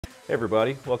Hey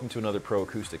everybody, welcome to another Pro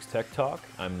Acoustics Tech Talk.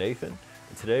 I'm Nathan,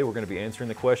 and today we're going to be answering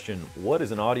the question, what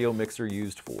is an audio mixer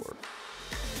used for?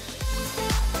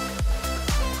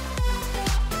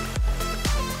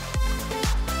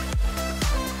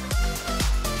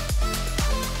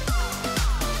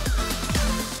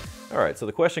 All right, so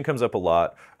the question comes up a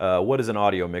lot, what is an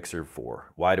audio mixer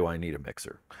for? Why do I need a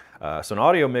mixer? So an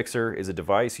audio mixer is a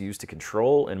device used to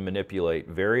control and manipulate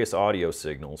various audio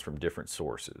signals from different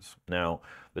sources. Now,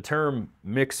 the term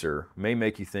mixer may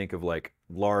make you think of like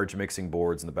large mixing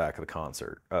boards in the back of the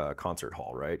concert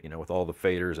hall, right? You know, with all the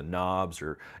faders and knobs,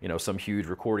 or, you know, some huge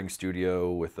recording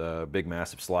studio with big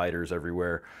massive sliders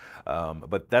everywhere.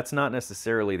 But that's not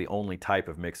necessarily the only type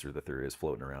of mixer that there is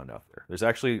floating around out there. There's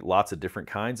actually lots of different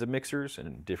kinds of mixers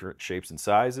in different shapes and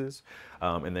sizes,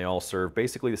 and they all serve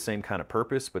basically the same kind of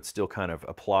purpose, but still kind of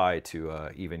apply to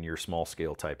even your small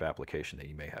scale type application that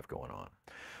you may have going on.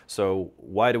 So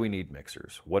why do we need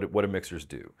mixers? What do mixers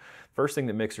do? First thing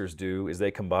that mixers do is they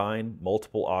combine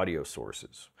multiple audio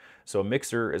sources. So a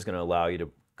mixer is going to allow you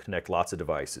to connect lots of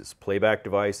devices, playback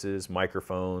devices,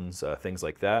 microphones, things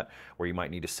like that, where you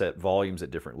might need to set volumes at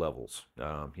different levels.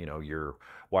 You know, your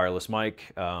wireless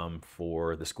mic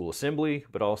for the school assembly,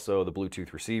 but also the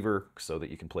Bluetooth receiver so that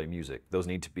you can play music. Those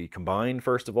need to be combined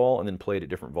first of all and then played at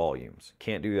different volumes.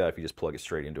 Can't do that if you just plug it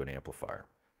straight into an amplifier.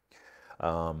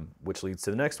 Which leads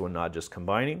to the next one, not just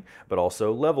combining, but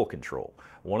also level control.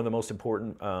 One of the most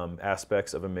important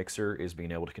aspects of a mixer is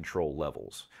being able to control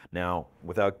levels. Now,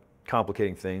 without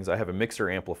complicating things, I have a mixer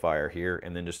amplifier here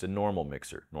and then just a normal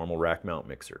mixer, normal rack mount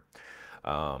mixer.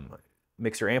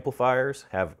 Mixer amplifiers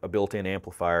have a built-in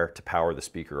amplifier to power the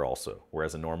speaker also,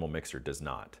 whereas a normal mixer does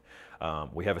not.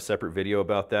 We have a separate video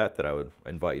about that I would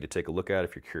invite you to take a look at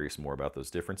if you're curious more about those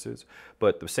differences.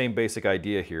 But the same basic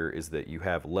idea here is that you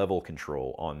have level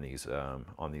control on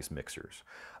these mixers.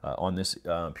 On this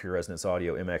Pure Resonance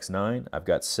Audio MX9, I've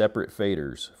got separate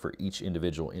faders for each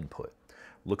individual input.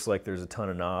 Looks like there's a ton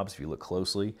of knobs. If you look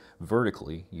closely,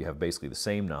 vertically, you have basically the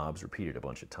same knobs repeated a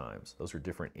bunch of times. Those are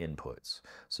different inputs.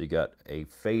 So you got a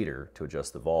fader to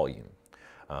adjust the volume.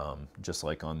 Just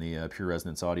like on the Pure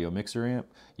Resonance Audio Mixer amp,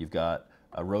 you've got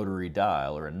a rotary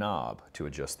dial or a knob to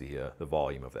adjust the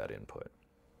volume of that input.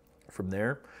 From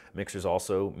there, mixers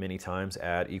also many times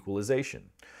add equalization.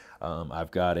 I've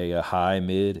got a high,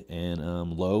 mid, and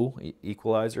low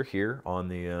equalizer here on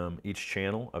the each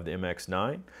channel of the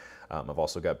MX9. I've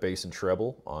also got bass and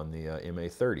treble on the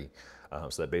MA30.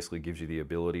 So that basically gives you the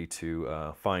ability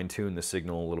to fine-tune the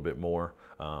signal a little bit more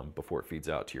before it feeds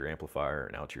out to your amplifier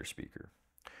and out to your speaker.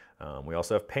 We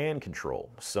also have pan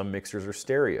control. Some mixers are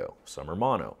stereo, some are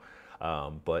mono.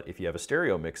 But if you have a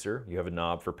stereo mixer, you have a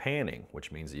knob for panning,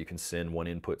 which means that you can send one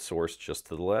input source just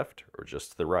to the left or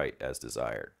just to the right as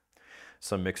desired.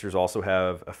 Some mixers also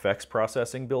have effects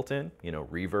processing built in, you know,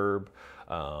 reverb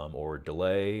or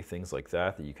delay, things like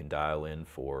that you can dial in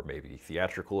for maybe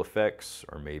theatrical effects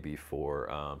or maybe for,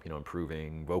 you know,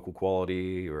 improving vocal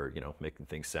quality or, you know, making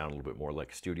things sound a little bit more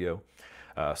like a studio.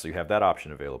 So you have that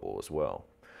option available as well.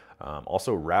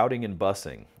 Also routing and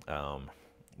busing.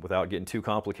 Without getting too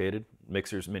complicated,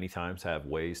 mixers many times have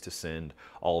ways to send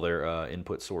all their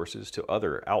input sources to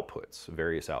other outputs,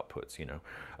 various outputs, you know.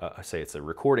 Say it's a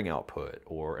recording output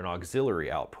or an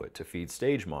auxiliary output to feed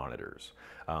stage monitors,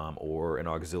 or an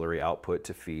auxiliary output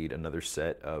to feed another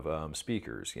set of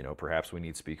speakers. You know, perhaps we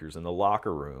need speakers in the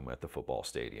locker room at the football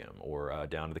stadium or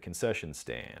down to the concession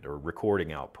stand, or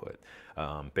recording output.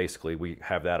 Basically, we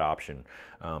have that option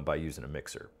by using a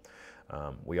mixer.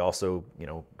 We also, you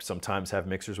know, sometimes have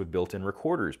mixers with built-in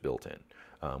recorders built in,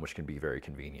 which can be very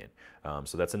convenient.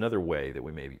 So that's another way that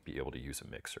we may be able to use a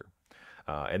mixer.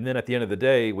 And then at the end of the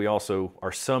day, we also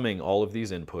are summing all of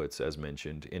these inputs, as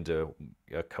mentioned, into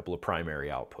a couple of primary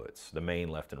outputs, the main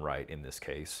left and right in this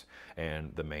case,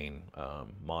 and the main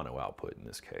mono output in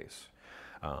this case.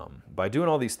 By doing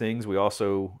all these things, we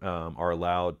also are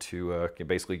allowed to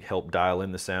basically help dial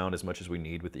in the sound as much as we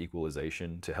need with the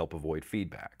equalization to help avoid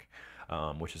feedback.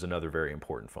 Which is another very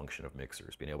important function of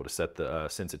mixers, being able to set the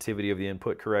sensitivity of the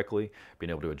input correctly, being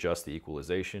able to adjust the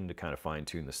equalization to kind of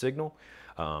fine-tune the signal,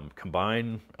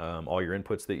 combine all your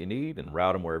inputs that you need, and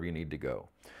route them wherever you need to go.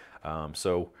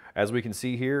 So as we can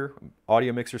see here,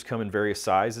 audio mixers come in various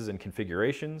sizes and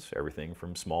configurations, everything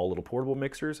from small little portable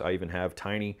mixers. I even have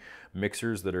tiny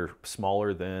mixers that are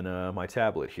smaller than my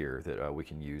tablet here that we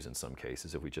can use in some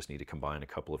cases if we just need to combine a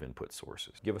couple of input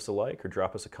sources. Give us a like or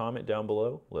drop us a comment down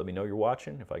below. Let me know you're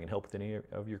watching, if I can help with any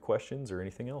of your questions or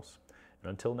anything else. And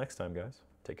until next time, guys,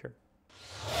 take care.